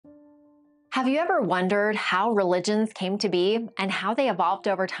Have you ever wondered how religions came to be and how they evolved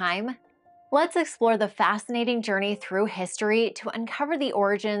over time? Let's explore the fascinating journey through history to uncover the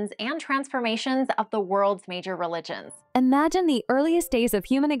origins and transformations of the world's major religions. Imagine the earliest days of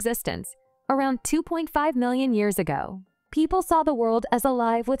human existence, around 2.5 million years ago. People saw the world as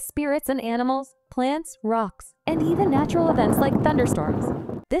alive with spirits and animals, plants, rocks, and even natural events like thunderstorms.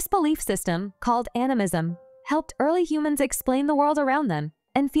 This belief system, called animism, helped early humans explain the world around them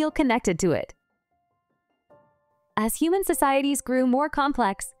and feel connected to it. As human societies grew more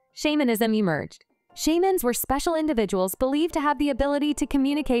complex, shamanism emerged. Shamans were special individuals believed to have the ability to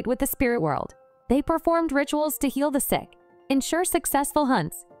communicate with the spirit world. They performed rituals to heal the sick, ensure successful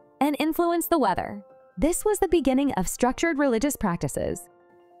hunts, and influence the weather. This was the beginning of structured religious practices.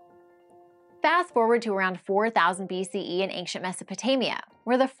 Fast forward to around 4000 BCE in ancient Mesopotamia,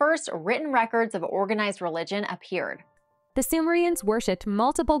 where the first written records of organized religion appeared. The Sumerians worshipped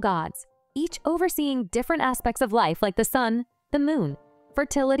multiple gods, each overseeing different aspects of life like the sun, the moon,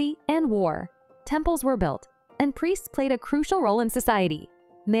 fertility, and war. Temples were built, and priests played a crucial role in society,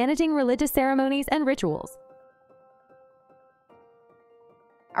 managing religious ceremonies and rituals.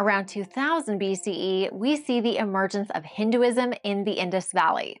 Around 2000 BCE, we see the emergence of Hinduism in the Indus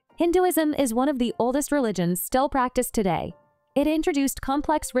Valley. Hinduism is one of the oldest religions still practiced today. It introduced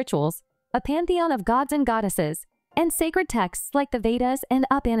complex rituals, a pantheon of gods and goddesses, and sacred texts like the Vedas and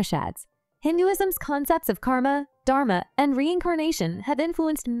Upanishads. Hinduism's concepts of karma, dharma, and reincarnation have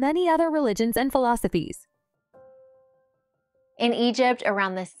influenced many other religions and philosophies. In Egypt,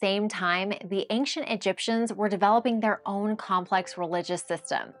 around the same time, the ancient Egyptians were developing their own complex religious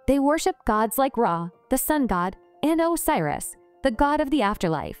system. They worshiped gods like Ra, the sun god, and Osiris, the god of the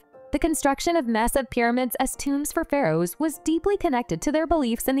afterlife. The construction of massive pyramids as tombs for pharaohs was deeply connected to their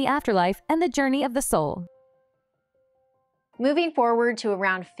beliefs in the afterlife and the journey of the soul. Moving forward to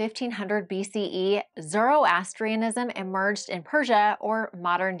around 1500 BCE, Zoroastrianism emerged in Persia, or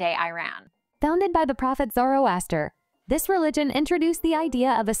modern-day Iran. Founded by the prophet Zoroaster, this religion introduced the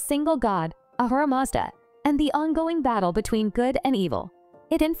idea of a single god, Ahura Mazda, and the ongoing battle between good and evil.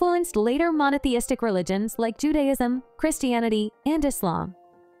 It influenced later monotheistic religions like Judaism, Christianity, and Islam.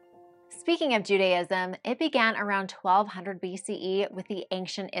 Speaking of Judaism, it began around 1200 BCE with the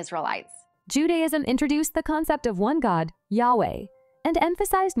ancient Israelites. Judaism introduced the concept of one God, Yahweh, and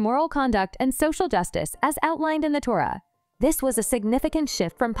emphasized moral conduct and social justice as outlined in the Torah. This was a significant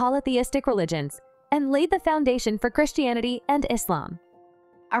shift from polytheistic religions and laid the foundation for Christianity and Islam.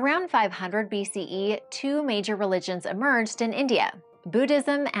 Around 500 BCE, two major religions emerged in India,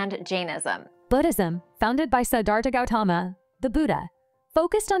 Buddhism and Jainism. Buddhism, founded by Siddhartha Gautama, the Buddha,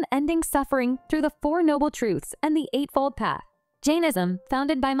 focused on ending suffering through the Four Noble Truths and the Eightfold Path. Jainism,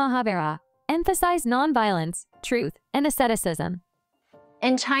 founded by Mahavira, emphasized nonviolence, truth, and asceticism.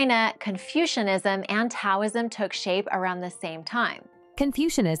 In China, Confucianism and Taoism took shape around the same time.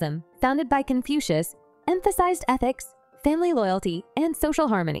 Confucianism, founded by Confucius, emphasized ethics, family loyalty, and social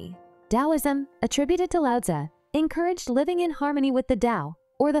harmony. Taoism, attributed to Lao Tzu, encouraged living in harmony with the Tao,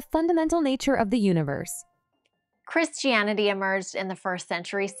 or the fundamental nature of the universe. Christianity emerged in the 1st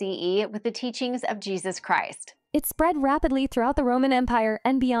century CE with the teachings of Jesus Christ. It spread rapidly throughout the Roman Empire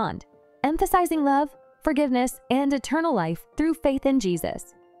and beyond, emphasizing love, forgiveness, and eternal life through faith in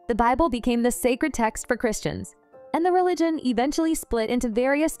Jesus. The Bible became the sacred text for Christians, and the religion eventually split into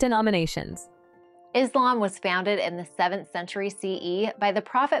various denominations. Islam was founded in the 7th century CE by the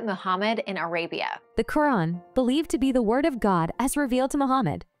Prophet Muhammad in Arabia. The Quran, believed to be the word of God as revealed to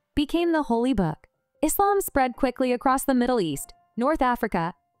Muhammad, became the holy book. Islam spread quickly across the Middle East, North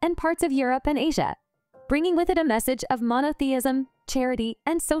Africa, and parts of Europe and Asia, bringing with it a message of monotheism, charity,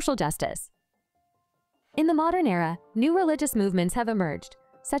 and social justice. In the modern era, new religious movements have emerged,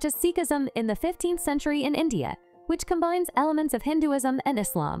 such as Sikhism in the 15th century in India, which combines elements of Hinduism and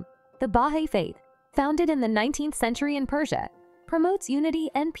Islam. The Baha'i faith, founded in the 19th century in Persia, promotes unity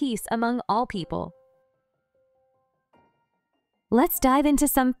and peace among all people. Let's dive into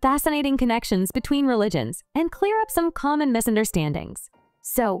some fascinating connections between religions and clear up some common misunderstandings.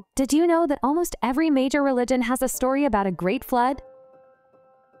 So, did you know that almost every major religion has a story about a great flood?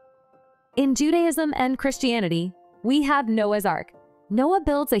 In Judaism and Christianity, we have Noah's Ark. Noah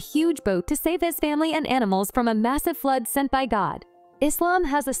builds a huge boat to save his family and animals from a massive flood sent by God. Islam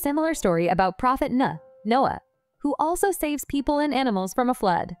has a similar story about Prophet Noah, who also saves people and animals from a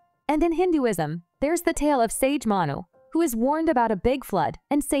flood. And in Hinduism, there's the tale of sage Manu, who is warned about a big flood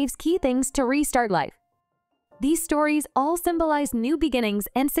and saves key things to restart life. These stories all symbolize new beginnings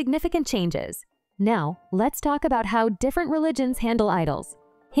and significant changes. Now, let's talk about how different religions handle idols.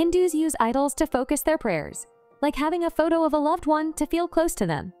 Hindus use idols to focus their prayers, like having a photo of a loved one to feel close to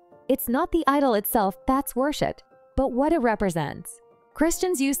them. It's not the idol itself that's worshipped, but what it represents.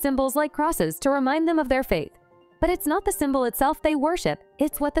 Christians use symbols like crosses to remind them of their faith, but it's not the symbol itself they worship,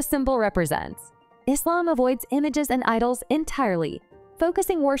 it's what the symbol represents. Islam avoids images and idols entirely,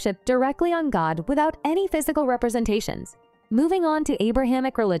 focusing worship directly on God without any physical representations. Moving on to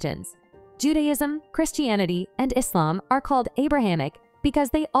Abrahamic religions. Judaism, Christianity, and Islam are called Abrahamic because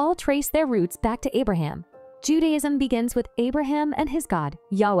they all trace their roots back to Abraham. Judaism begins with Abraham and his God,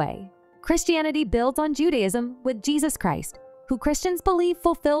 Yahweh. Christianity builds on Judaism with Jesus Christ, who Christians believe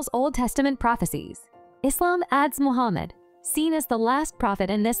fulfills Old Testament prophecies. Islam adds Muhammad, seen as the last prophet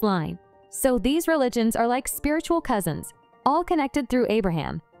in this line. So these religions are like spiritual cousins, all connected through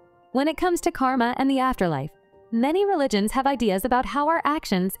Abraham. When it comes to karma and the afterlife, many religions have ideas about how our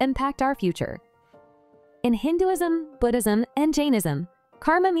actions impact our future. In Hinduism, Buddhism, and Jainism,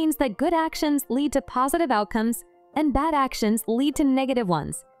 karma means that good actions lead to positive outcomes and bad actions lead to negative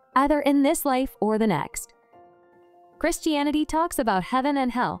ones, either in this life or the next. Christianity talks about heaven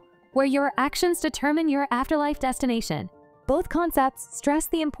and hell, where your actions determine your afterlife destination. Both concepts stress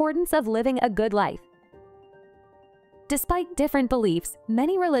the importance of living a good life. Despite different beliefs,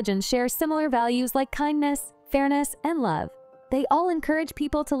 many religions share similar values like kindness, fairness, and love. They all encourage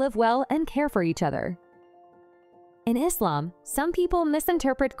people to live well and care for each other. In Islam, some people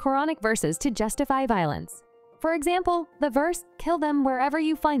misinterpret Quranic verses to justify violence. For example, the verse, "Kill them wherever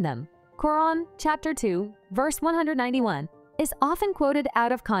you find them," Quran, chapter 2, verse 191, is often quoted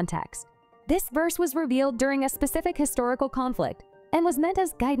out of context. This verse was revealed during a specific historical conflict and was meant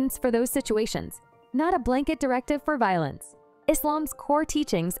as guidance for those situations, not a blanket directive for violence. Islam's core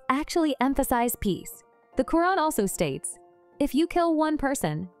teachings actually emphasize peace. The Quran also states, "If you kill one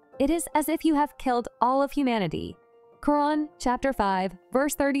person, it is as if you have killed all of humanity." Quran, chapter 5,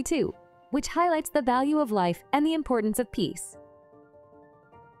 verse 32, which highlights the value of life and the importance of peace.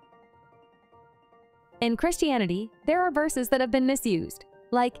 In Christianity, there are verses that have been misused,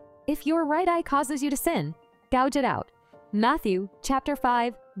 like, "If your right eye causes you to sin, gouge it out." Matthew, chapter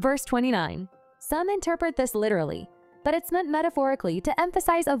 5, verse 29. Some interpret this literally, but it's meant metaphorically to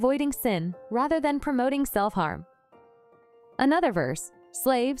emphasize avoiding sin rather than promoting self-harm. Another verse,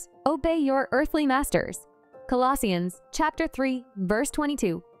 "Slaves, obey your earthly masters." Colossians, chapter 3, verse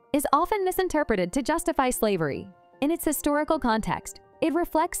 22, is often misinterpreted to justify slavery. In its historical context, it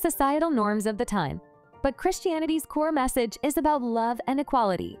reflects societal norms of the time, but Christianity's core message is about love and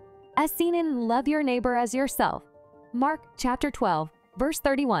equality, as seen in "Love your neighbor as yourself." Mark, chapter 12, verse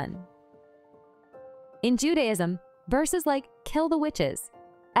 31. In Judaism, verses like "Kill the witches,"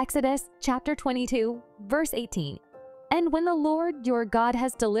 Exodus, chapter 22, verse 18, and "When the Lord your God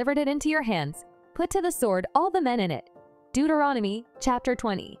has delivered it into your hands, put to the sword all the men in it," Deuteronomy, chapter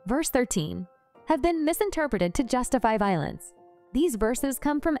 20, verse 13, have been misinterpreted to justify violence. These verses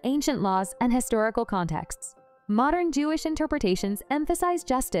come from ancient laws and historical contexts. Modern Jewish interpretations emphasize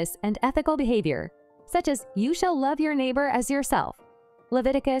justice and ethical behavior, such as "You shall love your neighbor as yourself,"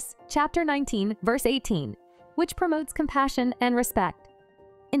 Leviticus, chapter 19, verse 18, which promotes compassion and respect.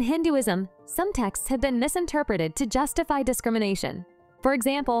 In Hinduism, some texts have been misinterpreted to justify discrimination. For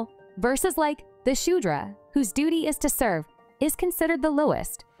example, verses like, "The Shudra, whose duty is to serve, is considered the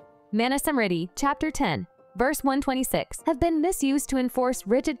lowest," Manusamriti, chapter 10, verse 126, have been misused to enforce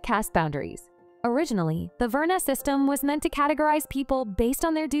rigid caste boundaries. Originally, the Varna system was meant to categorize people based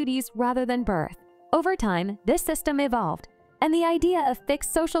on their duties rather than birth. Over time, this system evolved, and the idea of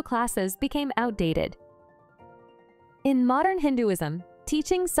fixed social classes became outdated. In modern Hinduism,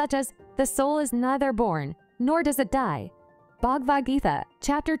 teachings such as "the soul is neither born, nor does it die," Bhagavad Gita,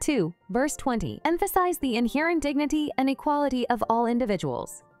 chapter 2, verse 20, emphasize the inherent dignity and equality of all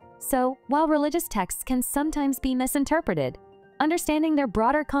individuals. So, while religious texts can sometimes be misinterpreted, understanding their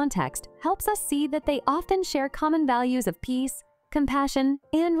broader context helps us see that they often share common values of peace, compassion,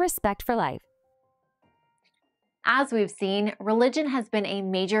 and respect for life. As we've seen, religion has been a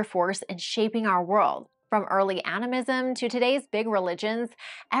major force in shaping our world. From early animism to today's big religions,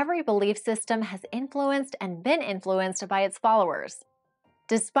 every belief system has influenced and been influenced by its followers.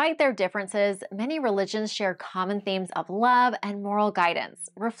 Despite their differences, many religions share common themes of love and moral guidance,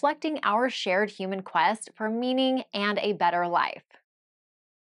 reflecting our shared human quest for meaning and a better life.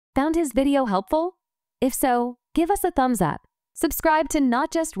 Found his video helpful? If so, give us a thumbs up. Subscribe to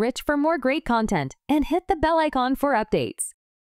Not Just Rich for more great content, and hit the bell icon for updates.